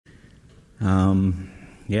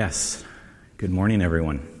Yes, good morning,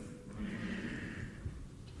 everyone.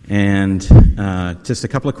 And just a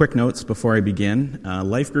couple of quick notes before I begin.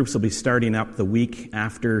 Life groups will be starting up the week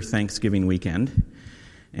after Thanksgiving weekend.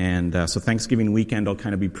 And so Thanksgiving weekend, I'll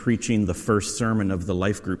kind of be preaching the first sermon of the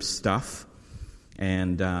life group stuff.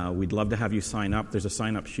 And we'd love to have you sign up. There's a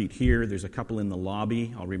sign-up sheet here. There's a couple in the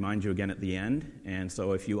lobby. I'll remind you again at the end. And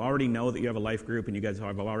so if you already know that you have a life group and you guys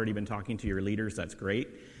have already been talking to your leaders, that's great.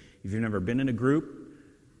 If you've never been in a group,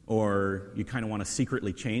 or you kind of want to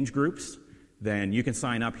secretly change groups, then you can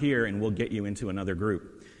sign up here and we'll get you into another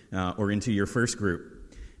group or into your first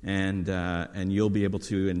group. And you'll be able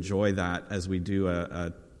to enjoy that as we do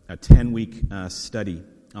a 10-week study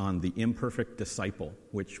on the imperfect disciple,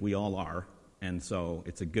 which we all are. And so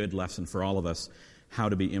it's a good lesson for all of us how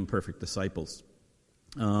to be imperfect disciples.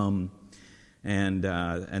 And then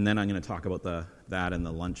I'm going to talk about that and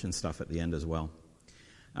the lunch and stuff at the end as well.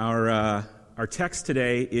 Our text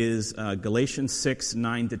today is Galatians 6,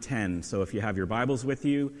 9-10. So if you have your Bibles with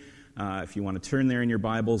you, if you want to turn there in your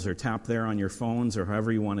Bibles or tap there on your phones or however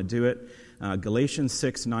you want to do it, Galatians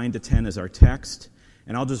 6, 9-10 is our text.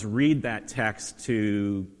 And I'll just read that text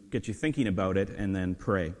to get you thinking about it and then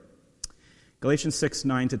pray. Galatians 6,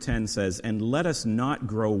 9-10 says, "And let us not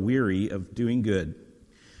grow weary of doing good,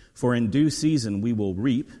 for in due season we will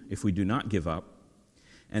reap if we do not give up.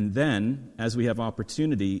 And then, as we have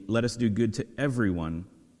opportunity, let us do good to everyone,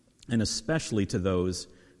 and especially to those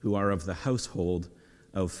who are of the household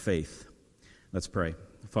of faith." Let's pray.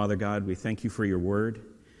 Father God, we thank you for your word.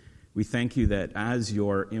 We thank you that as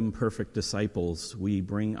your imperfect disciples, we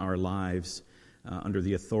bring our lives under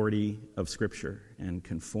the authority of Scripture and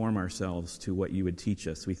conform ourselves to what you would teach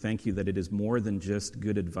us. We thank you that it is more than just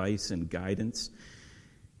good advice and guidance.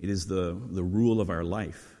 It is the rule of our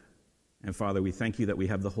life. And Father, we thank you that we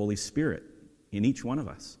have the Holy Spirit in each one of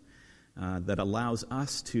us that allows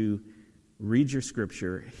us to read your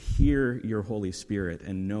Scripture, hear your Holy Spirit,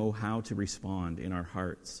 and know how to respond in our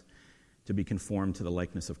hearts to be conformed to the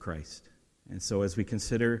likeness of Christ. And so as we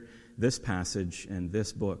consider this passage and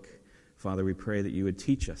this book, Father, we pray that you would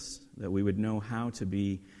teach us, that we would know how to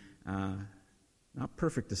be not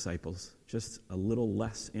perfect disciples, just a little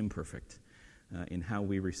less imperfect in how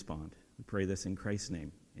we respond. We pray this in Christ's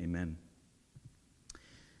name. Amen.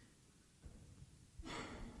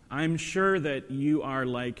 I'm sure that you are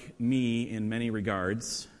like me in many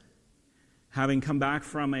regards. Having come back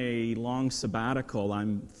from a long sabbatical,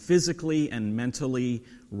 I'm physically and mentally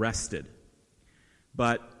rested.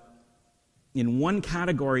 But in one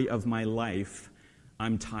category of my life,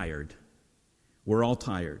 I'm tired. We're all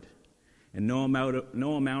tired. And no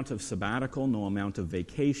amount of sabbatical, no amount of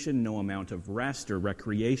vacation, no amount of rest or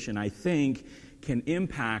recreation, I think, can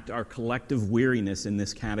impact our collective weariness in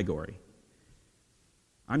this category.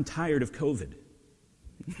 I'm tired of COVID.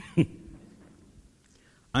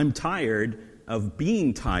 I'm tired of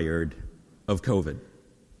being tired of COVID.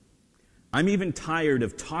 I'm even tired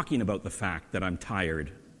of talking about the fact that I'm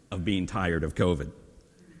tired of being tired of COVID.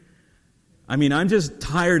 I mean, I'm just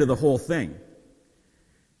tired of the whole thing.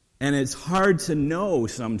 And it's hard to know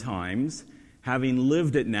sometimes, having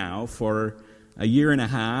lived it now for a year and a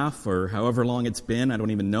half or however long it's been, I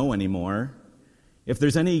don't even know anymore, if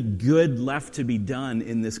there's any good left to be done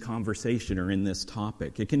in this conversation or in this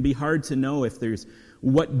topic. It can be hard to know if there's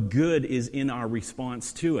what good is in our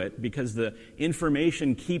response to it, because the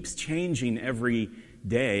information keeps changing every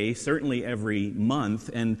day, certainly every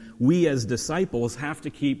month, and we as disciples have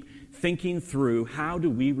to keep thinking through how do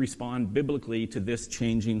we respond biblically to this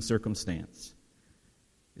changing circumstance.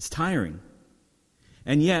 It's tiring.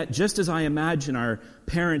 And yet, just as I imagine our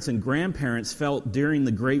parents and grandparents felt during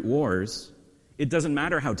the Great Wars, it doesn't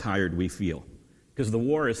matter how tired we feel, because the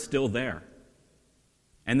war is still there.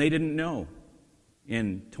 And they didn't know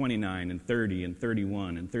in 29 and 30 and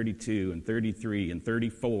 31 and 32 and 33 and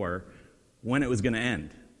 34 when it was going to end.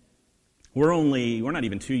 We're not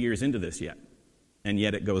even 2 years into this yet, and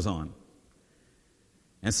yet it goes on.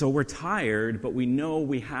 And so we're tired, but we know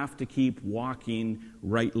we have to keep walking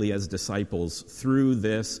rightly as disciples through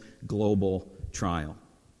this global trial.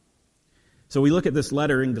 So we look at this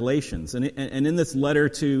letter in Galatians, and in this letter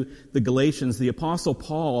to the Galatians, the Apostle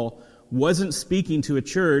Paul wasn't speaking to a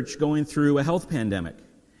church going through a health pandemic.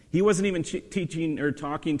 He wasn't even teaching or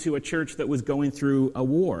talking to a church that was going through a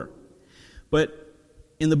war. But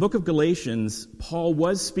in the book of Galatians, Paul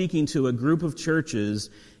was speaking to a group of churches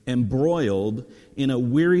embroiled in a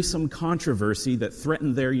wearisome controversy that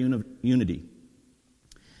threatened their unity.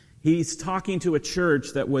 He's talking to a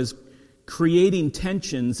church that was creating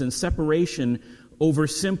tensions and separation over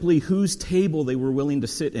simply whose table they were willing to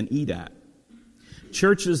sit and eat at.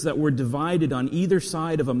 churches that were divided on either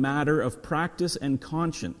side of a matter of practice and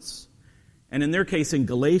conscience. And in their case, in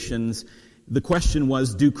Galatians, the question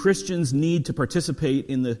was, do Christians need to participate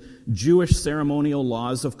in the Jewish ceremonial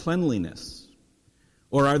laws of cleanliness?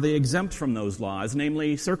 Or are they exempt from those laws,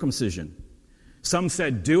 namely circumcision? Some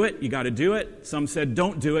said, do it, you got to do it. Some said,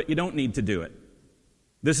 don't do it, you don't need to do it.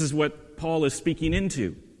 This is what Paul is speaking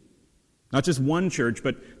into. Not just one church,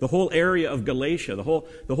 but the whole area of Galatia, the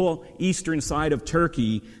whole eastern side of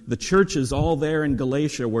Turkey, the churches all there in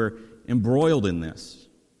Galatia were embroiled in this.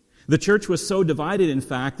 The church was so divided, in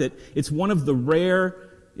fact, that it's one of the rare,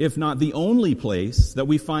 if not the only place, that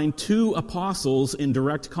we find two apostles in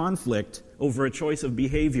direct conflict over a choice of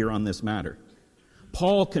behavior on this matter.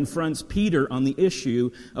 Paul confronts Peter on the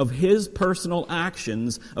issue of his personal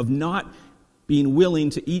actions of not being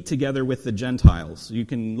willing to eat together with the Gentiles. You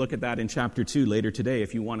can look at that in chapter 2 later today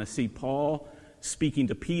if you want to see Paul speaking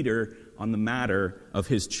to Peter on the matter of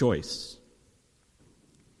his choice.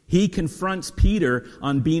 He confronts Peter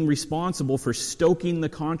on being responsible for stoking the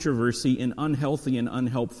controversy in unhealthy and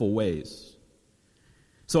unhelpful ways.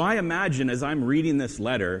 So I imagine as I'm reading this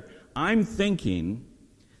letter, I'm thinking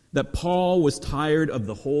that Paul was tired of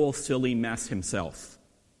the whole silly mess himself.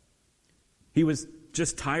 He was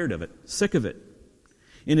just tired of it, sick of it.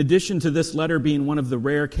 In addition to this letter being one of the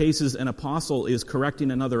rare cases an apostle is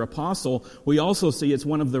correcting another apostle, we also see it's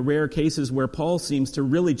one of the rare cases where Paul seems to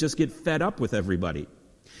really just get fed up with everybody.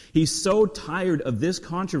 He's so tired of this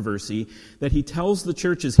controversy that he tells the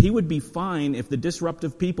churches he would be fine if the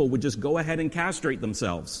disruptive people would just go ahead and castrate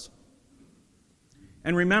themselves.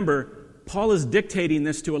 And remember, Paul is dictating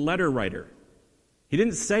this to a letter writer. He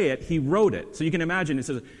didn't say it, he wrote it. So you can imagine, it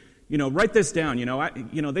says, write this down.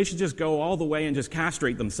 They should just go all the way and just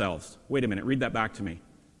castrate themselves. Wait a minute, read that back to me.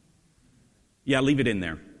 Yeah, leave it in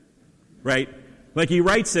there. Right? Like he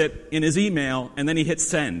writes it in his email and then he hits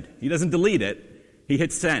send. He doesn't delete it. He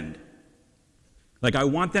hits send. Like, I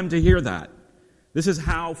want them to hear that. This is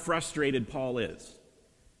how frustrated Paul is.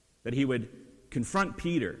 That he would confront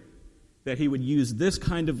Peter. That he would use this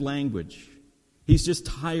kind of language. He's just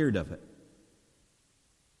tired of it.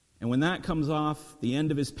 And when that comes off the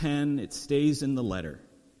end of his pen, it stays in the letter.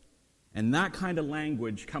 And that kind of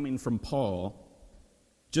language coming from Paul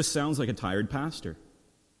just sounds like a tired pastor.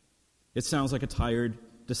 It sounds like a tired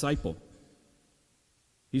disciple.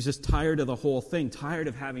 He's just tired of the whole thing, tired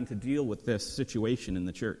of having to deal with this situation in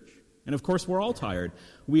the church. And of course, we're all tired.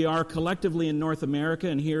 We are collectively in North America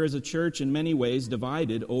and here as a church in many ways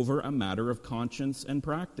divided over a matter of conscience and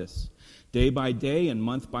practice. Day by day and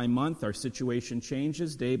month by month, our situation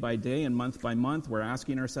changes. Day by day and month by month, we're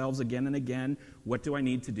asking ourselves again and again, what do I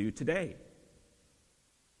need to do today?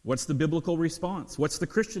 What's the biblical response? What's the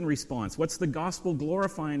Christian response? What's the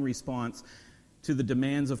gospel-glorifying response to the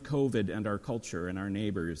demands of COVID and our culture and our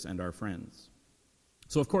neighbors and our friends?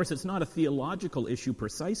 So, of course, it's not a theological issue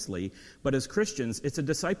precisely, but as Christians, it's a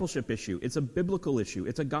discipleship issue. It's a biblical issue.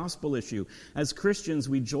 It's a gospel issue. As Christians,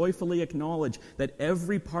 we joyfully acknowledge that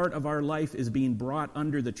every part of our life is being brought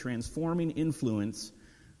under the transforming influence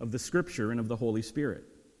of the Scripture and of the Holy Spirit.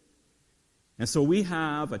 And so we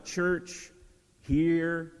have a church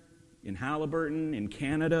here in Haliburton, in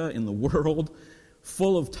Canada, in the world,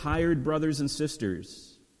 full of tired brothers and sisters.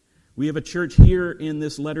 We have a church here in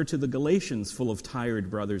this letter to the Galatians full of tired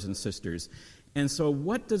brothers and sisters. And so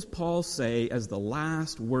what does Paul say as the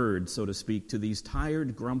last word, so to speak, to these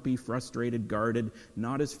tired, grumpy, frustrated, guarded,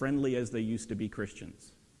 not as friendly as they used to be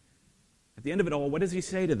Christians? At the end of it all, what does he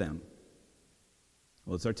say to them?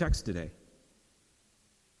 Well, it's our text today.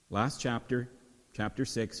 Last chapter, chapter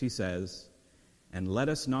 6, he says, "And let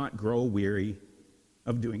us not grow weary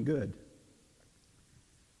of doing good.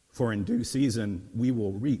 For in due season we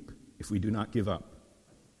will reap if we do not give up."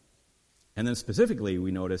 And then specifically,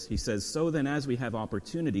 we notice, he says, "So then as we have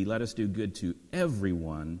opportunity, let us do good to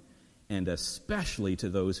everyone, and especially to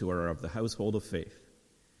those who are of the household of faith."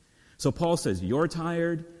 So Paul says, you're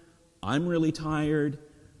tired, I'm really tired,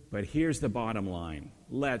 but here's the bottom line.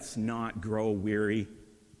 Let's not grow weary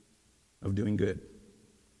of doing good.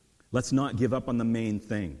 Let's not give up on the main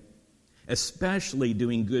thing. Especially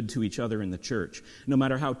doing good to each other in the church. No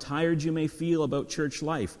matter how tired you may feel about church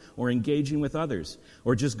life, or engaging with others,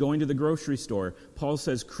 or just going to the grocery store, Paul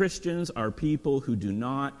says Christians are people who do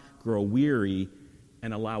not grow weary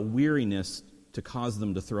and allow weariness to cause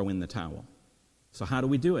them to throw in the towel. So how do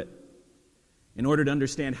we do it? In order to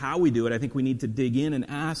understand how we do it, I think we need to dig in and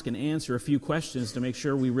ask and answer a few questions to make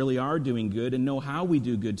sure we really are doing good and know how we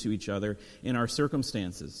do good to each other in our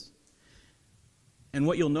circumstances. And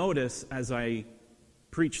what you'll notice as I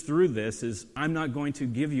preach through this is I'm not going to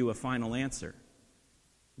give you a final answer.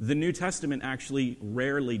 the New Testament actually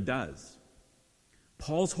rarely does.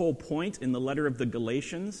 Paul's whole point in the letter of the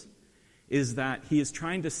Galatians is that he is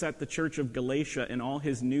trying to set the church of Galatia and all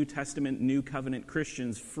his New Testament, New Covenant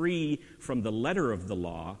Christians free from the letter of the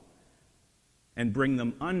law and bring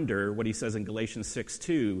them under what he says in Galatians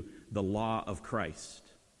 6:2, the law of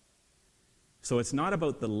Christ. So it's not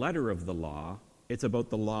about the letter of the law, it's about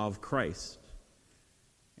the law of Christ.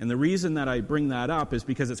 And the reason that I bring that up is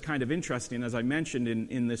because it's kind of interesting. As I mentioned,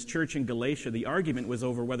 in this church in Galatia, the argument was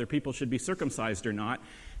over whether people should be circumcised or not.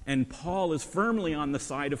 And Paul is firmly on the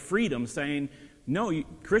side of freedom, saying, no,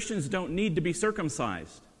 Christians don't need to be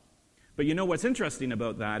circumcised. But you know what's interesting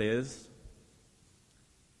about that is,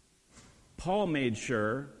 Paul made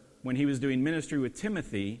sure, when he was doing ministry with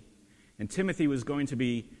Timothy, and Timothy was going to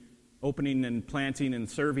be opening and planting and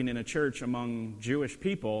serving in a church among Jewish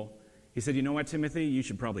people, he said, you know what, Timothy, you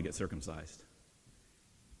should probably get circumcised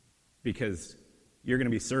because you're going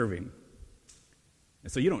to be serving.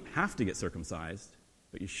 And so you don't have to get circumcised,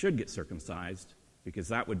 but you should get circumcised because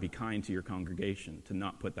that would be kind to your congregation, to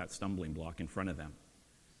not put that stumbling block in front of them.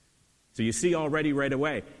 So you see already right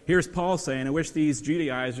away, here's Paul saying, I wish these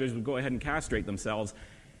Judaizers would go ahead and castrate themselves.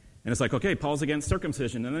 And it's like, okay, Paul's against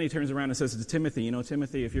circumcision. And then he turns around and says to Timothy, you know,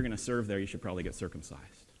 Timothy, if you're going to serve there, you should probably get circumcised.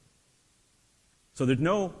 So there's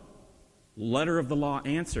no letter of the law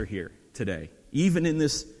answer here today, even in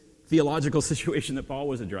this theological situation that Paul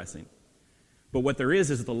was addressing. But what there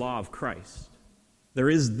is the law of Christ. There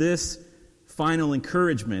is this final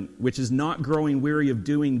encouragement, which is not growing weary of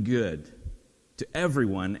doing good to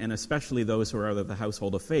everyone, and especially those who are out of the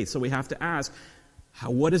household of faith. So we have to ask,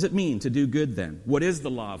 what does it mean to do good then? What is the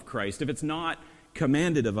law of Christ? If it's not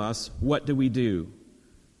commanded of us, what do we do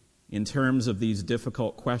in terms of these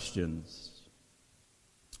difficult questions?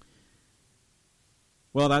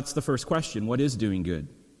 Well, that's the first question. What is doing good?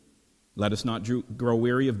 Let us not grow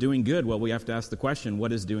weary of doing good. Well, we have to ask the question,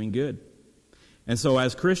 what is doing good? And so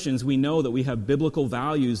as Christians, we know that we have biblical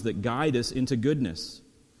values that guide us into goodness.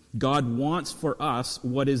 God wants for us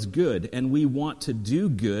what is good, and we want to do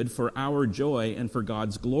good for our joy and for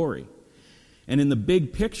God's glory. And in the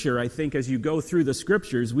big picture, I think as you go through the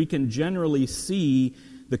Scriptures, we can generally see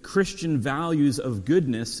the Christian values of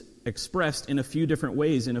goodness expressed in a few different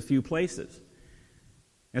ways in a few places.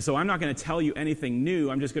 And so I'm not going to tell you anything new.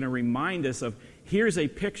 I'm just going to remind us of, here's a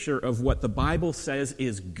picture of what the Bible says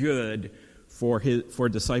is good for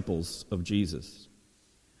disciples of Jesus.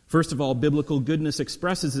 First of all, biblical goodness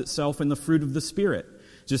expresses itself in the fruit of the Spirit.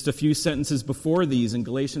 Just a few sentences before these, in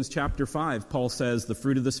Galatians chapter 5, Paul says, the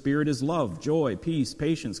fruit of the Spirit is love, joy, peace,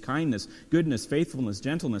 patience, kindness, goodness, faithfulness,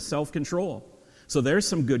 gentleness, self-control. So there's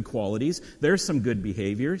some good qualities. There's some good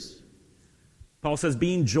behaviors. Paul says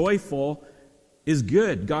being joyful is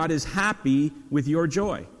good. God is happy with your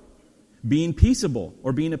joy. Being peaceable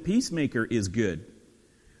or being a peacemaker is good.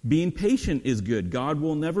 Being patient is good. God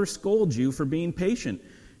will never scold you for being patient.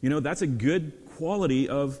 You know, that's a good quality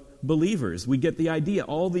of believers. We get the idea.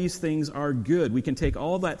 All these things are good. We can take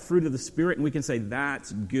all that fruit of the Spirit and we can say,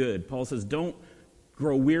 that's good. Paul says, don't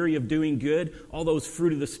grow weary of doing good. All those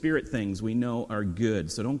fruit of the Spirit things we know are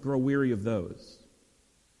good. So don't grow weary of those.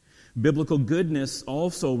 Biblical goodness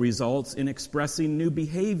also results in expressing new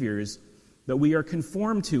behaviors that we are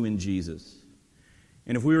conformed to in Jesus.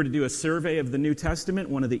 And if we were to do a survey of the New Testament,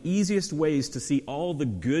 one of the easiest ways to see all the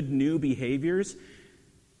good new behaviors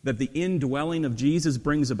that the indwelling of Jesus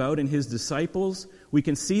brings about in his disciples, we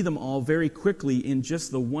can see them all very quickly in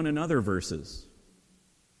just the one another verses.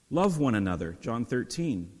 Love one another, John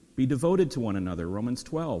 13. Be devoted to one another, Romans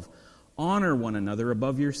 12. Honor one another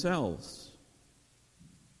above yourselves.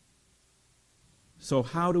 So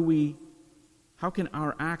how can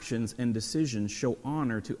our actions and decisions show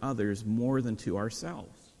honor to others more than to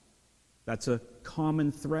ourselves? That's a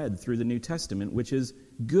common thread through the New Testament, which is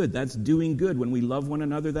good. That's doing good. When we love one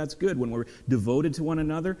another, that's good. When we're devoted to one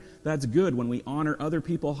another, that's good. When we honor other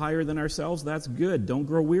people higher than ourselves, that's good. Don't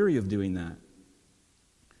grow weary of doing that.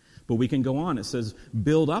 But we can go on. It says,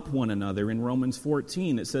 build up one another in Romans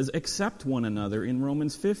 14. It says, accept one another in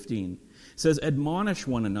Romans 15. It says, admonish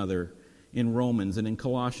one another in Romans and in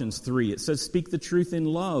Colossians 3. It says, speak the truth in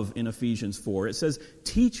love in Ephesians 4. It says,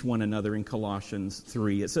 teach one another in Colossians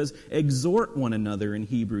 3. It says, exhort one another in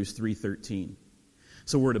Hebrews 3:13.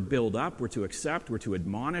 So we're to build up, we're to accept, we're to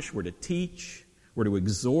admonish, we're to teach, we're to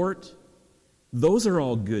exhort. Those are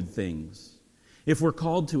all good things. If we're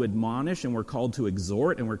called to admonish and we're called to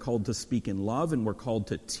exhort and we're called to speak in love and we're called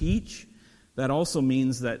to teach, that also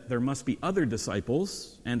means that there must be other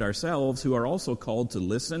disciples and ourselves who are also called to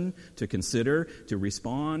listen, to consider, to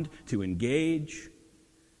respond, to engage.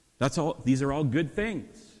 These are all good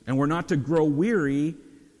things. And we're not to grow weary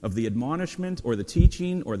of the admonishment or the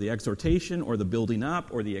teaching or the exhortation or the building up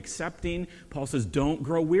or the accepting. Paul says, don't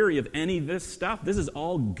grow weary of any of this stuff. This is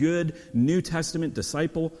all good New Testament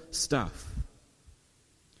disciple stuff.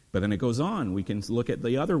 But then it goes on. We can look at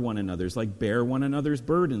the other one another's, like bear one another's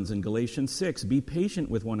burdens in Galatians 6. Be patient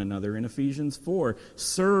with one another in Ephesians 4.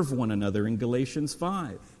 Serve one another in Galatians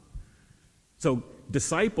 5. So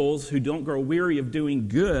disciples who don't grow weary of doing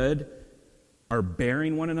good are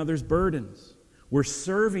bearing one another's burdens. We're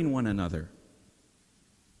serving one another.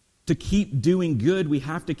 To keep doing good, we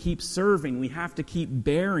have to keep serving. We have to keep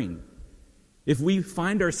bearing. If we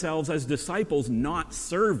find ourselves as disciples not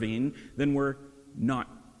serving, then we're not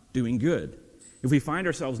doing good. If we find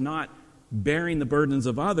ourselves not bearing the burdens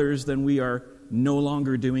of others, then we are no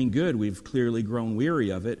longer doing good. We've clearly grown weary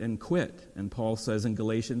of it and quit. And Paul says in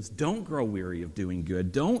Galatians, don't grow weary of doing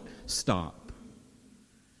good. Don't stop.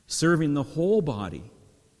 Serving the whole body,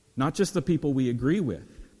 not just the people we agree with.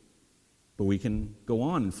 But we can go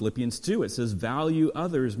on. In Philippians 2, it says, value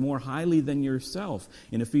others more highly than yourself.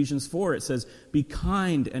 In Ephesians 4, it says, be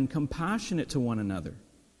kind and compassionate to one another.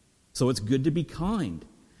 So it's good to be kind.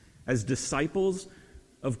 As disciples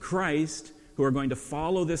of Christ who are going to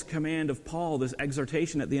follow this command of Paul, this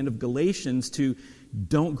exhortation at the end of Galatians to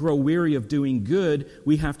don't grow weary of doing good,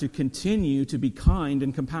 we have to continue to be kind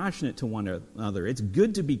and compassionate to one another. It's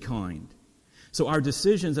good to be kind. So our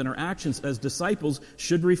decisions and our actions as disciples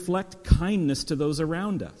should reflect kindness to those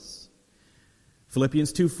around us.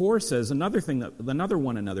 Philippians 2:4 says another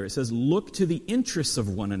one another. It says, look to the interests of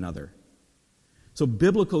one another. So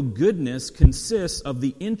biblical goodness consists of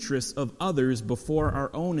the interests of others before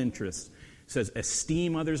our own interests. It says,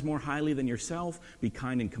 esteem others more highly than yourself. Be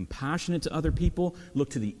kind and compassionate to other people. Look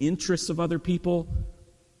to the interests of other people.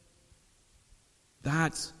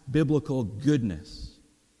 That's biblical goodness.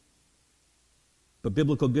 But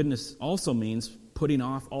biblical goodness also means putting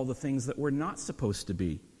off all the things that we're not supposed to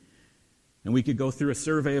be. And we could go through a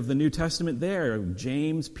survey of the New Testament there.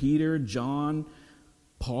 James, Peter, John,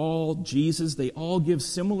 Paul, Jesus, they all give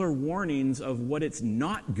similar warnings of what it's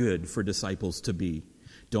not good for disciples to be.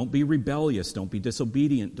 Don't be rebellious. Don't be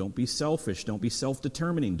disobedient. Don't be selfish. Don't be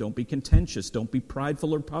self-determining. Don't be contentious. Don't be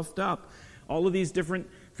prideful or puffed up. All of these different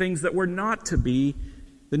things that we're not to be,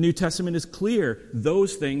 the New Testament is clear.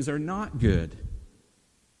 Those things are not good.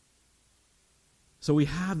 So we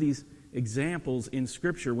have these examples in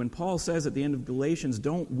Scripture. When Paul says at the end of Galatians,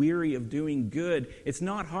 don't weary of doing good, it's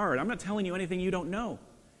not hard. I'm not telling you anything you don't know.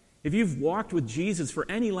 If you've walked with Jesus for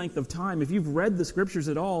any length of time, if you've read the Scriptures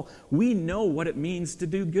at all, we know what it means to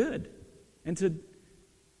do good and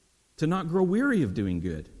to not grow weary of doing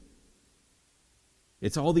good.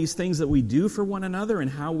 It's all these things that we do for one another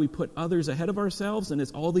and how we put others ahead of ourselves, and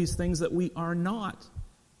it's all these things that we are not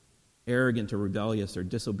arrogant or rebellious or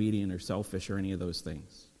disobedient or selfish or any of those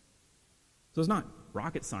things. So it's not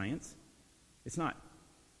rocket science. It's not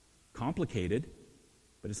complicated,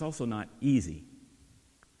 but it's also not easy.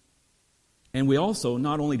 And we also,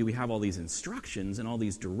 not only do we have all these instructions and all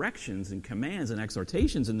these directions and commands and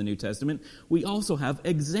exhortations in the New Testament, we also have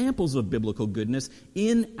examples of biblical goodness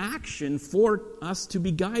in action for us to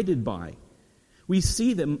be guided by. We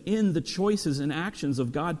see them in the choices and actions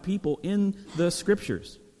of God's people in the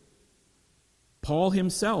Scriptures. Paul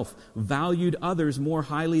himself valued others more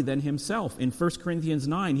highly than himself. In 1 Corinthians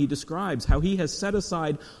 9, he describes how he has set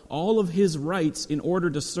aside all of his rights in order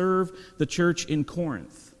to serve the church in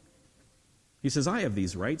Corinth. He says, I have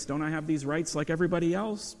these rights. Don't I have these rights like everybody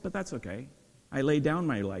else? But that's okay. I lay down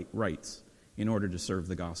my rights in order to serve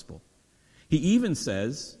the gospel. He even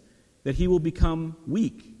says that he will become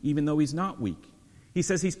weak, even though he's not weak. He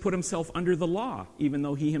says he's put himself under the law, even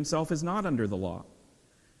though he himself is not under the law.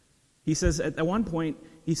 He says at one point,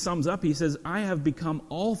 he sums up, he says, I have become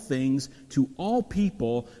all things to all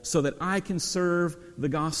people so that I can serve the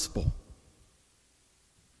gospel.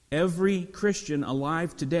 Every Christian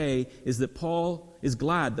alive today is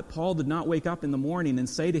glad that Paul did not wake up in the morning and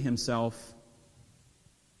say to himself,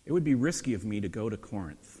 it would be risky of me to go to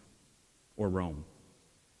Corinth or Rome.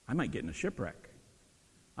 I might get in a shipwreck.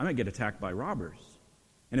 I might get attacked by robbers.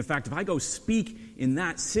 And in fact, if I go speak in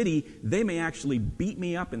that city, they may actually beat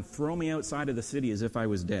me up and throw me outside of the city as if I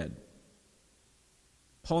was dead.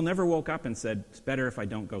 Paul never woke up and said, it's better if I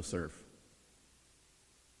don't go serve.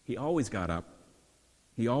 He always got up.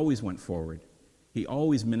 He always went forward. He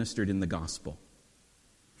always ministered in the gospel.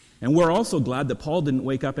 And we're also glad that Paul didn't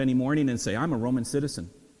wake up any morning and say, I'm a Roman citizen.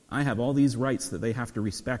 I have all these rights that they have to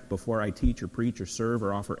respect before I teach or preach or serve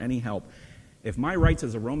or offer any help. If my rights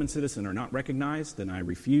as a Roman citizen are not recognized, then I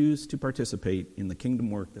refuse to participate in the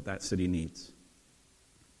kingdom work that city needs.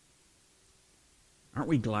 Aren't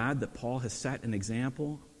we glad that Paul has set an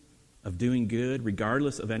example of doing good,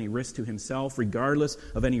 regardless of any risk to himself, regardless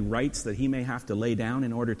of any rights that he may have to lay down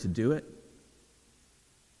in order to do it.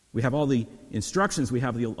 We have all the instructions, we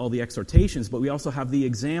have all the exhortations, but we also have the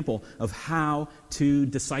example of how to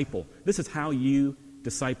disciple. This is how you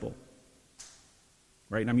disciple.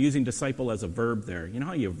 Right? And I'm using disciple as a verb there. You know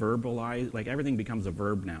how you verbalize? Like everything becomes a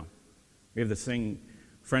verb now. We have this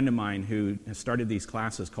friend of mine who has started these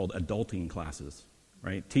classes called adulting classes,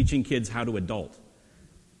 right? Teaching kids how to adult.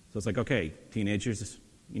 So it's like, okay, teenagers,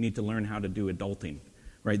 you need to learn how to do adulting,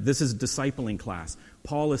 right? This is a discipling class.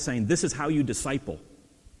 Paul is saying this is how you disciple.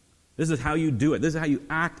 This is how you do it. This is how you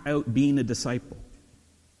act out being a disciple.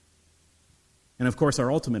 And of course,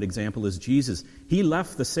 our ultimate example is Jesus. He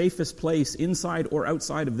left the safest place inside or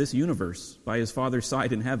outside of this universe by his Father's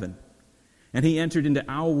side in heaven. And he entered into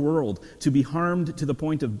our world to be harmed to the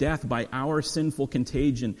point of death by our sinful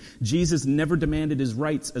contagion. Jesus never demanded his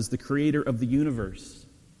rights as the creator of the universe.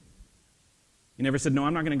 He never said, no,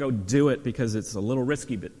 I'm not going to go do it because it's a little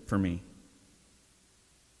risky for me.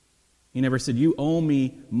 He never said, you owe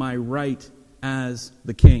me my right as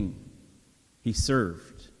the king. He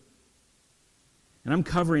served. And I'm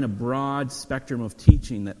covering a broad spectrum of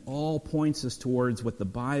teaching that all points us towards what the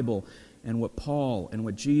Bible and what Paul and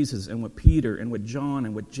what Jesus and what Peter and what John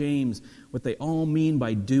and what James, what they all mean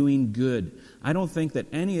by doing good. I don't think that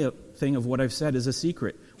anything of what I've said is a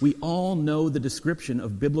secret. We all know the description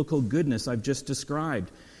of biblical goodness I've just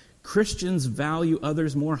described. Christians value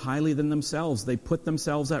others more highly than themselves. They put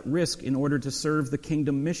themselves at risk in order to serve the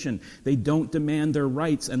kingdom mission. They don't demand their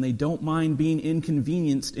rights, and they don't mind being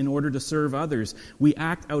inconvenienced in order to serve others. We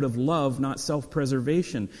act out of love, not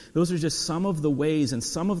self-preservation. Those are just some of the ways and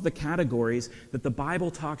some of the categories that the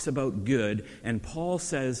Bible talks about good, and Paul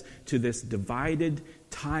says to this divided,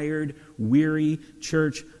 tired, weary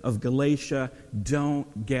church of Galatia,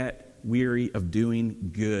 don't get weary of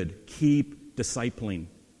doing good. Keep discipling.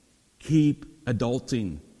 Keep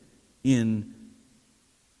adulting in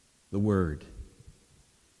the Word.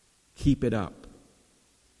 Keep it up.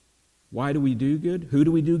 Why do we do good? Who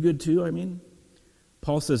do we do good to,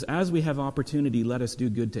 Paul says, as we have opportunity, let us do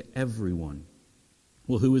good to everyone.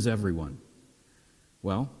 Well, who is everyone?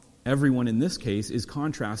 Well, everyone in this case is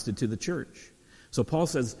contrasted to the church. So Paul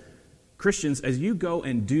says, Christians, as you go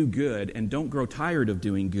and do good and don't grow tired of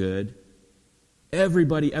doing good,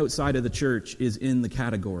 everybody outside of the church is in the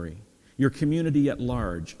category. Your community at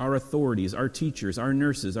large, our authorities, our teachers, our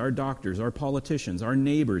nurses, our doctors, our politicians, our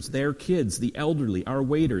neighbors, their kids, the elderly, our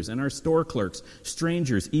waiters, and our store clerks,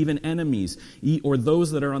 strangers, even enemies, or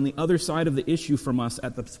those that are on the other side of the issue from us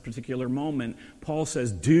at this particular moment. Paul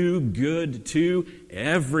says, do good to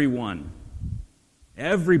everyone.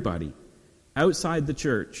 Everybody outside the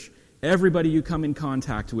church. Everybody you come in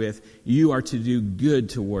contact with, you are to do good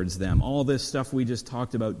towards them. All this stuff we just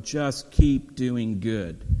talked about, just keep doing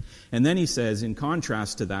good. And then he says, in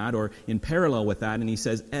contrast to that, or in parallel with that, and he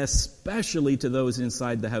says, especially to those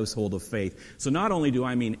inside the household of faith. So not only do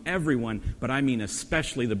I mean everyone, but I mean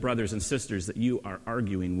especially the brothers and sisters that you are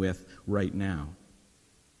arguing with right now.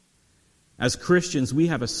 As Christians, we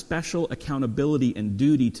have a special accountability and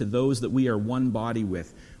duty to those that we are one body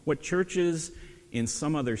with. What churches in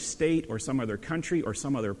some other state or some other country or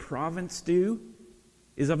some other province do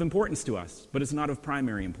is of importance to us, but it's not of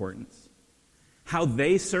primary importance. How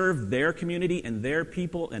they serve their community and their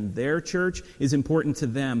people and their church is important to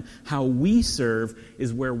them. How we serve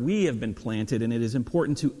is where we have been planted, and it is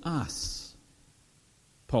important to us.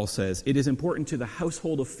 Paul says, it is important to the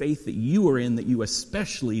household of faith that you are in that you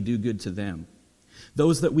especially do good to them.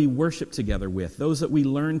 Those that we worship together with, those that we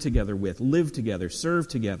learn together with, live together, serve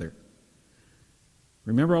together.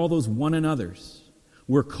 Remember all those one another's.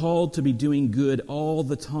 We're called to be doing good all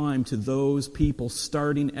the time to those people,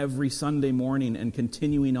 starting every Sunday morning and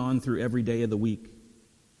continuing on through every day of the week.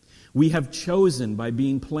 We have chosen by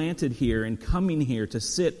being planted here and coming here to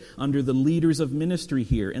sit under the leaders of ministry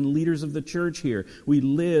here and leaders of the church here. We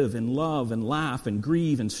live and love and laugh and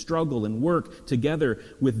grieve and struggle and work together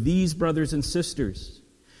with these brothers and sisters.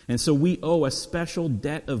 And so we owe a special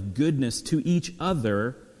debt of goodness to each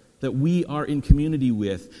other that we are in community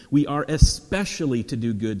with. We are especially to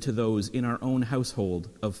do good to those in our own household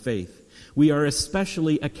of faith. We are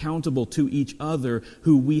especially accountable to each other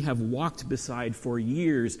who we have walked beside for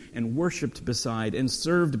years and worshiped beside and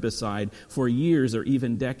served beside for years or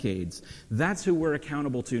even decades. That's who we're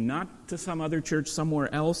accountable to, not to some other church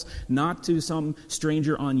somewhere else, not to some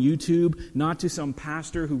stranger on YouTube, not to some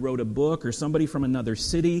pastor who wrote a book or somebody from another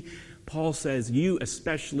city. Paul says, you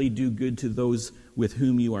especially do good to those with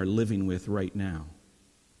whom you are living with right now.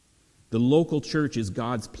 The local church is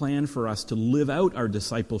God's plan for us to live out our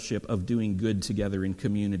discipleship of doing good together in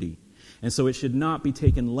community. And so it should not be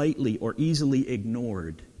taken lightly or easily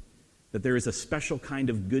ignored that there is a special kind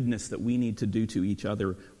of goodness that we need to do to each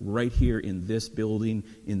other right here in this building,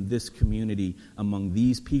 in this community, among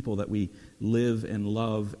these people that we live and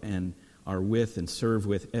love and are with and serve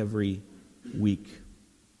with every week.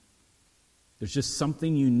 There's just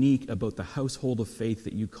something unique about the household of faith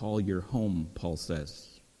that you call your home, Paul says.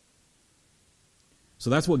 So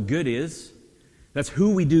that's what good is. That's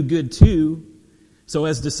who we do good to. So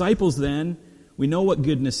as disciples then, we know what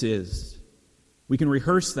goodness is. We can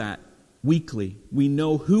rehearse that weekly. We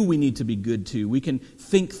know who we need to be good to. We can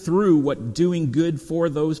think through what doing good for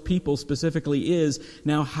those people specifically is.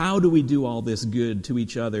 Now, how do we do all this good to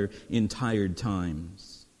each other in tired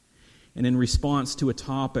times? And in response to a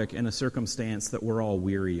topic and a circumstance that we're all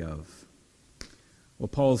weary of. Well,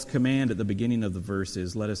 Paul's command at the beginning of the verse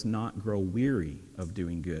is, let us not grow weary of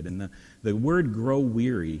doing good. And the word grow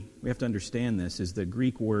weary, we have to understand this, is the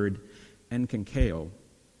Greek word enkankeo.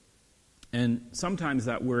 And sometimes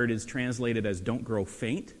that word is translated as don't grow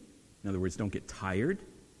faint. In other words, don't get tired.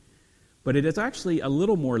 But it is actually a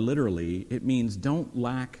little more literally, it means don't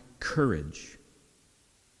lack courage.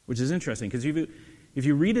 Which is interesting, because if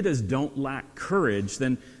you read it as don't lack courage,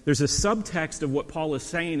 then there's a subtext of what Paul is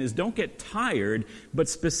saying is don't get tired, but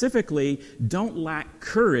specifically don't lack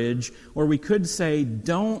courage, or we could say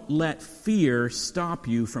don't let fear stop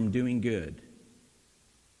you from doing good.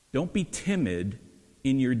 Don't be timid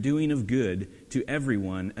in your doing of good to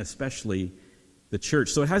everyone, especially the church.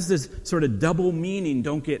 So it has this sort of double meaning.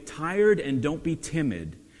 Don't get tired and don't be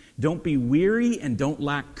timid. Don't be weary and don't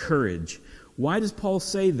lack courage. Why does Paul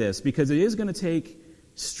say this? Because it is going to take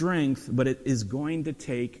strength, but it is going to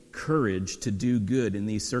take courage to do good in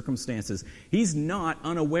these circumstances. He's not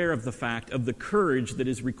unaware of the fact of the courage that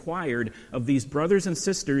is required of these brothers and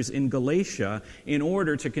sisters in Galatia in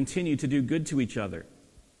order to continue to do good to each other.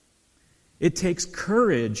 It takes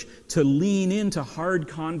courage to lean into hard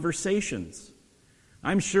conversations.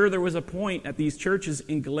 I'm sure there was a point at these churches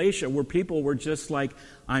in Galatia where people were just like,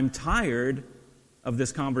 I'm tired of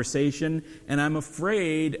this conversation, and I'm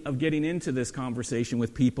afraid of getting into this conversation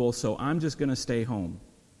with people, so I'm just going to stay home.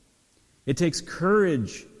 It takes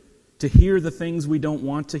courage to hear the things we don't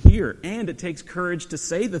want to hear, and it takes courage to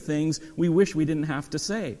say the things we wish we didn't have to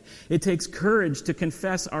say. It takes courage to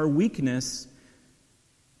confess our weakness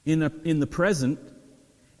in the present,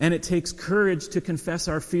 and it takes courage to confess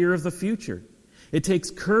our fear of the future. It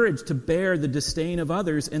takes courage to bear the disdain of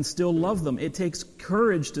others and still love them. It takes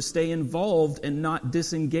courage to stay involved and not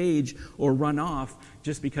disengage or run off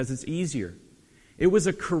just because it's easier. It was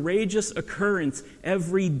a courageous occurrence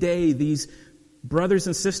every day these brothers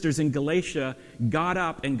and sisters in Galatia got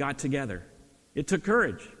up and got together. It took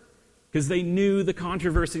courage because they knew the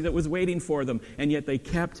controversy that was waiting for them, and yet they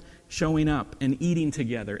kept showing up and eating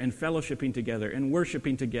together and fellowshipping together and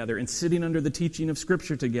worshiping together and sitting under the teaching of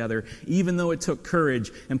Scripture together, even though it took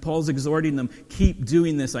courage. And Paul's exhorting them, keep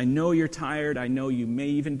doing this. I know you're tired. I know you may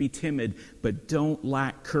even be timid, but don't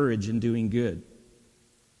lack courage in doing good.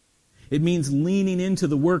 It means leaning into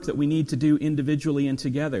the work that we need to do individually and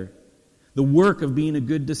together. The work of being a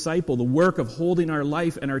good disciple, the work of holding our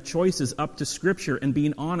life and our choices up to Scripture and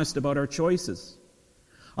being honest about our choices.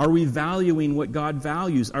 Are we valuing what God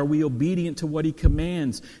values? Are we obedient to what He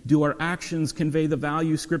commands? Do our actions convey the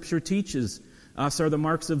value Scripture teaches us are the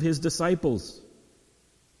marks of His disciples?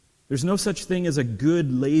 There's no such thing as a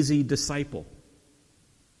good, lazy disciple.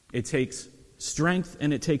 It takes strength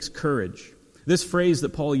and it takes courage. This phrase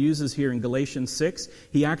that Paul uses here in Galatians 6,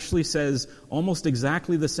 he actually says almost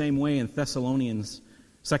exactly the same way in 2 Thessalonians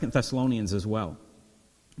as well.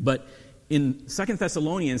 But in 2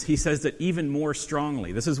 Thessalonians, he says that even more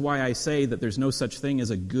strongly. This is why I say that there's no such thing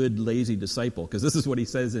as a good, lazy disciple, because this is what he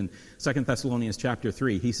says in 2 Thessalonians chapter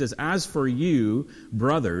 3. He says, as for you,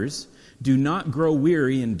 brothers, do not grow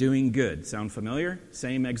weary in doing good. Sound familiar?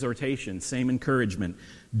 Same exhortation, same encouragement.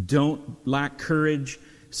 Don't lack courage.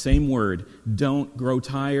 Same word. Don't grow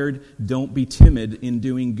tired. Don't be timid in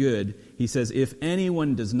doing good. He says, if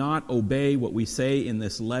anyone does not obey what we say in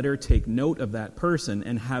this letter, take note of that person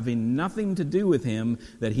and having nothing to do with him,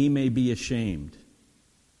 that he may be ashamed.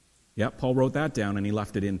 Yep, Paul wrote that down and he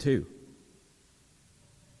left it in too.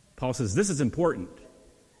 Paul says, this is important.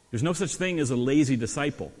 There's no such thing as a lazy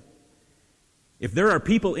disciple. If there are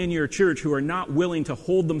people in your church who are not willing to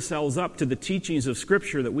hold themselves up to the teachings of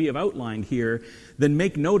Scripture that we have outlined here, then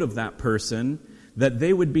make note of that person, that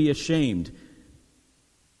they would be ashamed.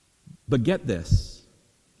 But get this.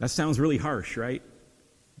 That sounds really harsh, right?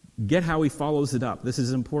 Get how he follows it up. This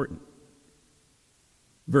is important.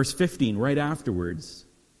 Verse 15, right afterwards,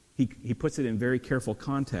 he puts it in very careful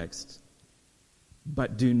context.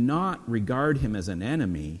 but do not regard him as an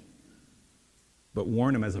enemy, but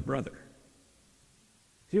warn him as a brother.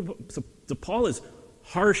 So Paul is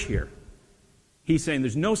harsh here. He's saying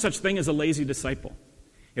there's no such thing as a lazy disciple.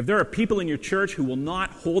 If there are people in your church who will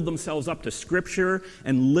not hold themselves up to Scripture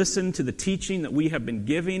and listen to the teaching that we have been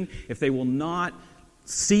giving, if they will not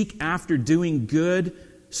seek after doing good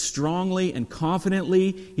strongly and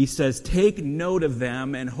confidently, he says, take note of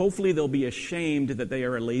them, and hopefully they'll be ashamed that they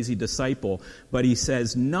are a lazy disciple. But he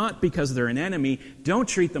says, not because they're an enemy, don't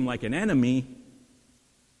treat them like an enemy,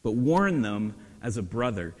 but warn them as a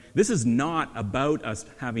brother. This is not about us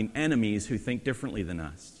having enemies who think differently than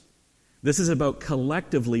us. This is about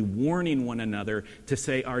collectively warning one another to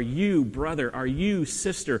say, are you, brother, are you,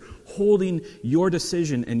 sister, holding your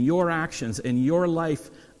decision and your actions and your life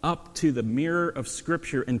up to the mirror of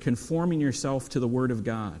Scripture and conforming yourself to the Word of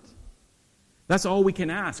God? That's all we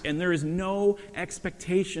can ask, and there is no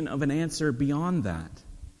expectation of an answer beyond that.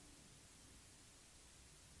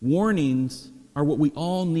 Warnings are what we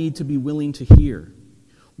all need to be willing to hear.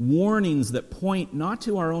 Warnings that point not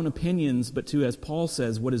to our own opinions, but to, as Paul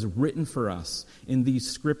says, what is written for us in these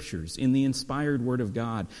Scriptures, in the inspired Word of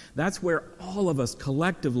God. That's where all of us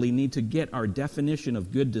collectively need to get our definition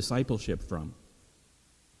of good discipleship from.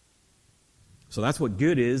 So that's what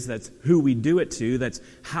good is. That's who we do it to. That's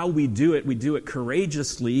how we do it. We do it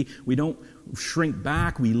courageously. We don't shrink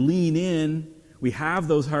back. We lean in. We have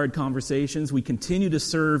those hard conversations. We continue to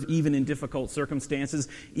serve even in difficult circumstances,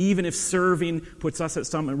 even if serving puts us at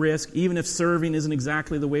some risk, even if serving isn't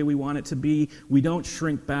exactly the way we want it to be. We don't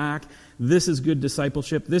shrink back. This is good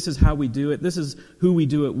discipleship. This is how we do it. This is who we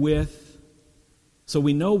do it with. So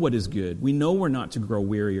we know what is good. We know we're not to grow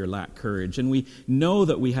weary or lack courage. And we know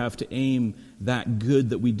that we have to aim that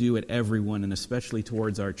good that we do at everyone, and especially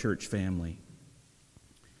towards our church family.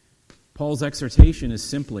 Paul's exhortation is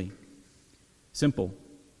simple.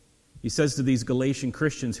 He says to these Galatian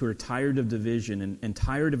Christians who are tired of division and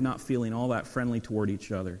tired of not feeling all that friendly toward each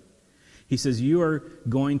other, he says, you are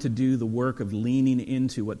going to do the work of leaning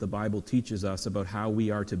into what the Bible teaches us about how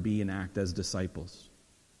we are to be and act as disciples.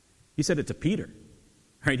 He said it to Peter.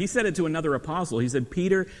 Right? He said it to another apostle. He said,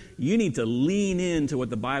 Peter, you need to lean into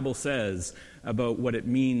what the Bible says about what it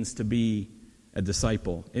means to be a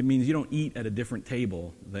disciple. It means you don't eat at a different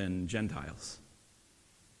table than Gentiles.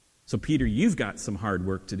 So, Peter, you've got some hard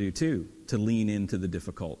work to do, too, to lean into the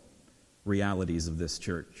difficult realities of this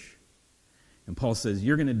church. And Paul says,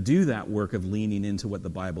 you're going to do that work of leaning into what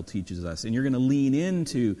the Bible teaches us, and you're going to lean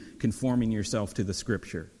into conforming yourself to the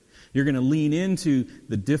Scripture. You're going to lean into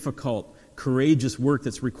the difficult, courageous work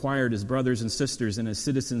that's required as brothers and sisters and as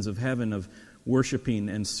citizens of heaven of worshiping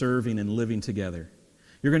and serving and living together.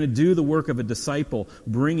 You're going to do the work of a disciple,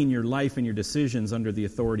 bringing your life and your decisions under the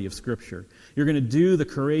authority of Scripture. You're going to do the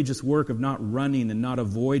courageous work of not running and not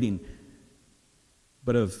avoiding,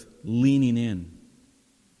 but of leaning in.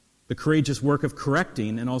 The courageous work of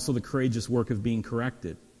correcting and also the courageous work of being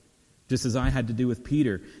corrected. Just as I had to do with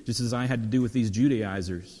Peter, just as I had to do with these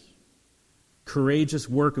Judaizers. Courageous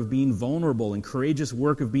work of being vulnerable and courageous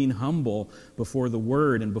work of being humble before the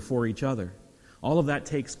Word and before each other. All of that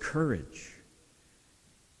takes courage.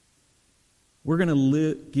 We're going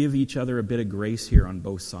to give each other a bit of grace here on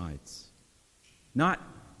both sides. Not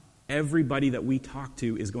everybody that we talk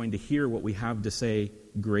to is going to hear what we have to say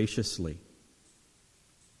graciously.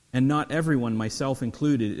 And not everyone, myself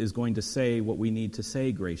included, is going to say what we need to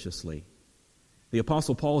say graciously. The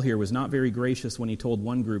Apostle Paul here was not very gracious when he told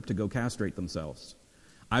one group to go castrate themselves.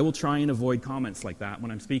 I will try and avoid comments like that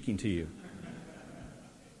when I'm speaking to you.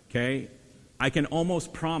 Okay? I can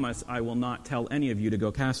almost promise I will not tell any of you to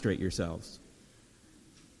go castrate yourselves.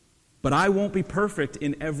 But I won't be perfect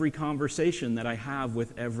in every conversation that I have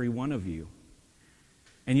with every one of you.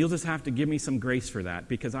 And you'll just have to give me some grace for that,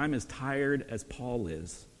 because I'm as tired as Paul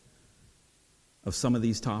is of some of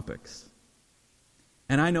these topics.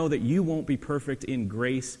 And I know that you won't be perfect in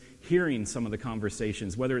grace hearing some of the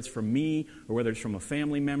conversations, whether it's from me or whether it's from a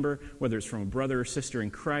family member, whether it's from a brother or sister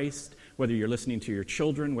in Christ, whether you're listening to your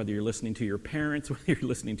children, whether you're listening to your parents, whether you're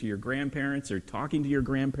listening to your grandparents or talking to your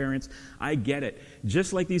grandparents. I get it.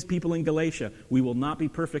 Just like these people in Galatia, we will not be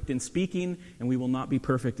perfect in speaking and we will not be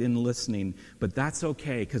perfect in listening. But that's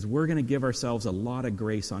okay, because we're going to give ourselves a lot of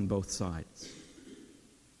grace on both sides.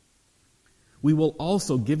 We will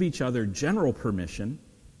also give each other general permission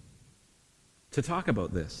to talk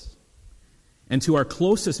about this. And to our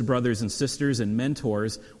closest brothers and sisters and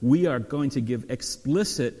mentors, we are going to give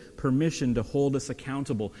explicit permission to hold us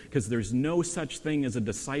accountable, because there's no such thing as a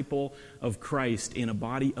disciple of Christ in a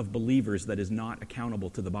body of believers that is not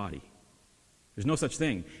accountable to the body. There's no such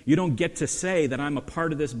thing. You don't get to say that I'm a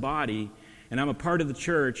part of this body and I'm a part of the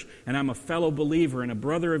church, and I'm a fellow believer and a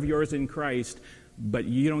brother of yours in Christ, but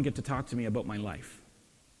you don't get to talk to me about my life.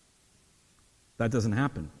 That doesn't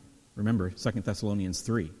happen. Remember, 2 Thessalonians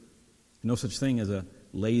 3. No such thing as a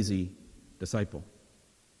lazy disciple.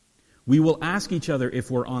 We will ask each other if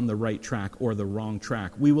we're on the right track or the wrong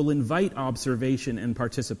track. We will invite observation and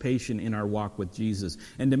participation in our walk with Jesus,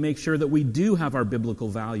 and to make sure that we do have our biblical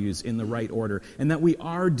values in the right order and that we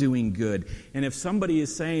are doing good. And if somebody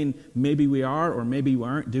is saying maybe we are or maybe we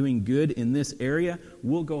aren't doing good in this area,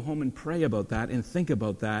 we'll go home and pray about that and think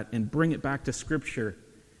about that and bring it back to Scripture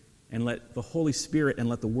and let the Holy Spirit and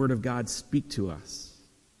let the Word of God speak to us.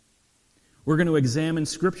 We're going to examine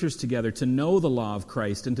Scriptures together to know the law of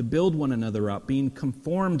Christ and to build one another up, being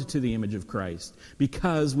conformed to the image of Christ,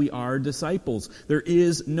 because we are disciples. There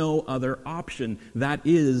is no other option. That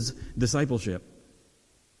is discipleship.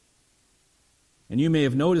 And you may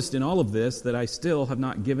have noticed in all of this that I still have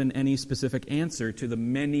not given any specific answer to the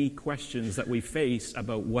many questions that we face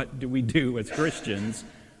about what do we do as Christians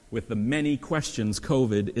with the many questions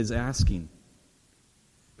COVID is asking.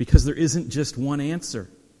 Because there isn't just one answer.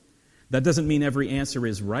 That doesn't mean every answer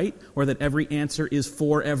is right or that every answer is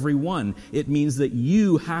for everyone. It means that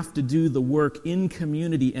you have to do the work in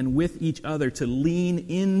community and with each other to lean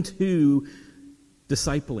into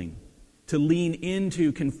discipling, to lean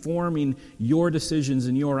into conforming your decisions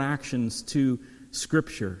and your actions to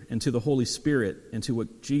Scripture and to the Holy Spirit and to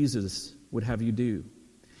what Jesus would have you do.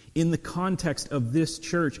 In the context of this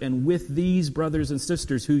church and with these brothers and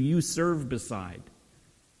sisters who you serve beside,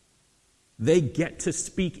 they get to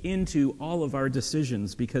speak into all of our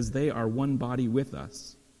decisions because they are one body with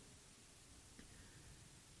us.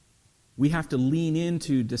 We have to lean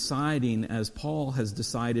into deciding, as Paul has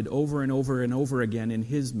decided over and over and over again in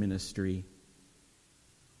his ministry,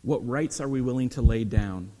 what rights are we willing to lay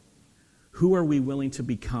down? Who are we willing to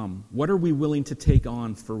become? What are we willing to take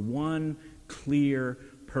on for one clear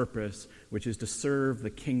purpose, which is to serve the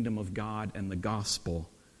kingdom of God and the gospel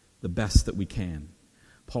the best that we can?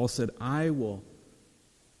 Paul said, I will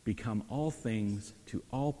become all things to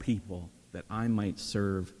all people that I might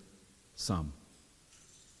serve some.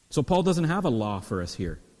 So Paul doesn't have a law for us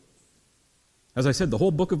here. As I said, the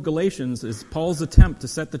whole book of Galatians is Paul's attempt to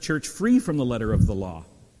set the church free from the letter of the law.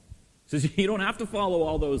 He says you don't have to follow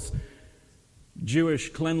all those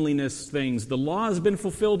Jewish cleanliness things. The law has been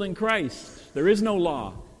fulfilled in Christ. There is no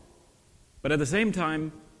law. But at the same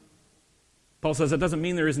time, Paul says that doesn't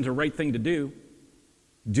mean there isn't a right thing to do.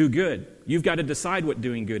 Do good. You've got to decide what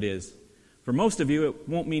doing good is. For most of you, it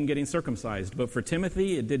won't mean getting circumcised. But for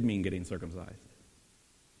Timothy, it did mean getting circumcised.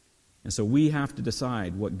 And so we have to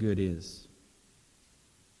decide what good is.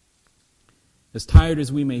 As tired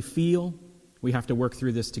as we may feel, we have to work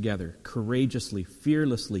through this together, courageously,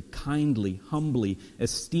 fearlessly, kindly, humbly,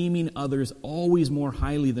 esteeming others always more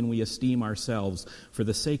highly than we esteem ourselves for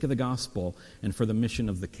the sake of the gospel and for the mission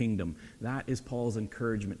of the kingdom. That is Paul's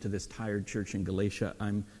encouragement to this tired church in Galatia.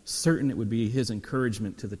 I'm certain it would be his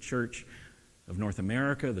encouragement to the church of North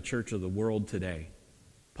America, the church of the world today.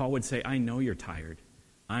 Paul would say, I know you're tired.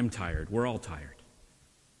 I'm tired. We're all tired.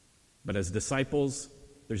 But as disciples,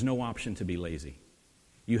 there's no option to be lazy.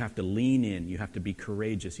 You have to lean in. You have to be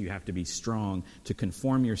courageous. You have to be strong to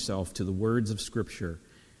conform yourself to the words of Scripture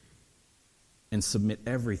and submit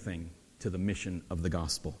everything to the mission of the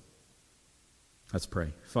gospel. Let's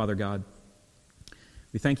pray. Father God,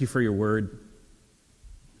 we thank you for your word.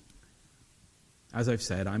 As I've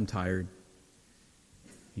said, I'm tired.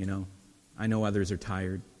 I know others are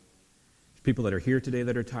tired. There's people that are here today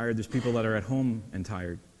that are tired. There's people that are at home and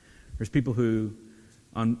tired. There's people who,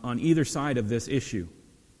 on either side of this issue,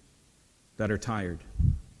 that are tired.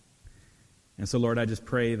 And so, Lord, I just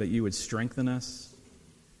pray that you would strengthen us,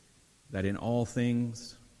 that in all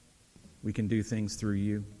things we can do things through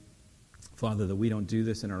you. Father, that we don't do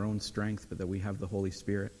this in our own strength, but that we have the Holy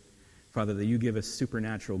Spirit. Father, that you give us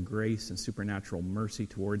supernatural grace and supernatural mercy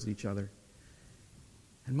towards each other.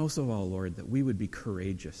 And most of all, Lord, that we would be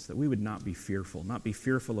courageous, that we would not be fearful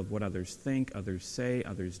of what others think, others say,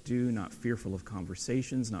 others do, not fearful of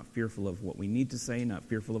conversations, not fearful of what we need to say, not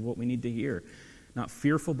fearful of what we need to hear, not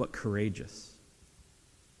fearful but courageous.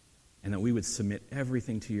 And that we would submit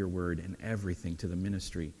everything to your word and everything to the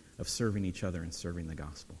ministry of serving each other and serving the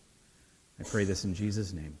gospel. I pray this in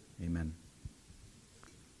Jesus' name. Amen.